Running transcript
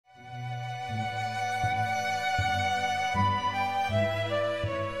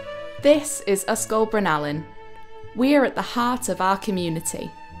This is Ysgol Brynelyn. We are at the heart of our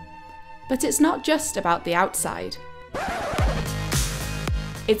community. But it's not just about the outside.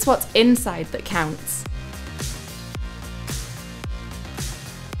 It's what's inside that counts.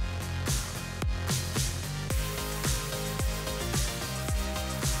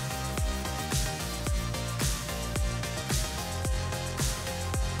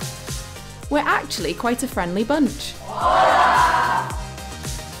 We're actually quite a friendly bunch.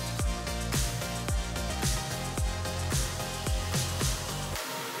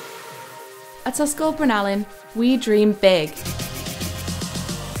 At Ysgol Brynelyn, we dream big.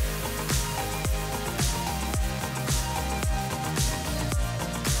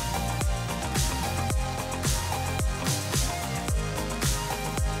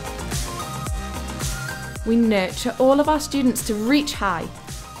 We nurture all of our students to reach high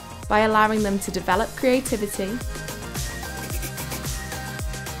by allowing them to develop creativity,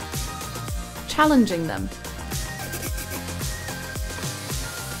 challenging them,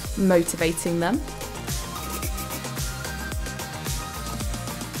 motivating them,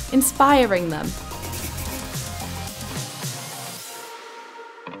 inspiring them,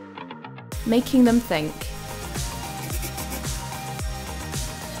 making them think,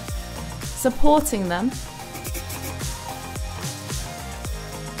 supporting them,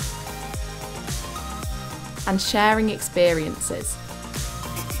 and sharing experiences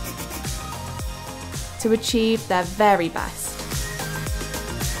to achieve their very best.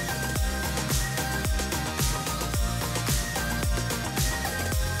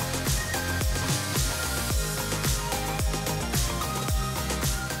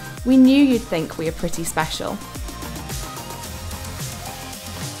 We knew you'd think we were pretty special.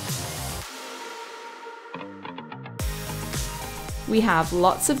 We have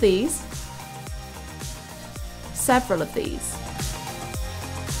lots of these, several of these,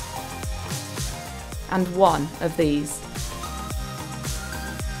 and one of these.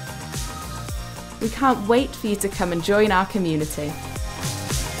 We can't wait for you to come and join our community.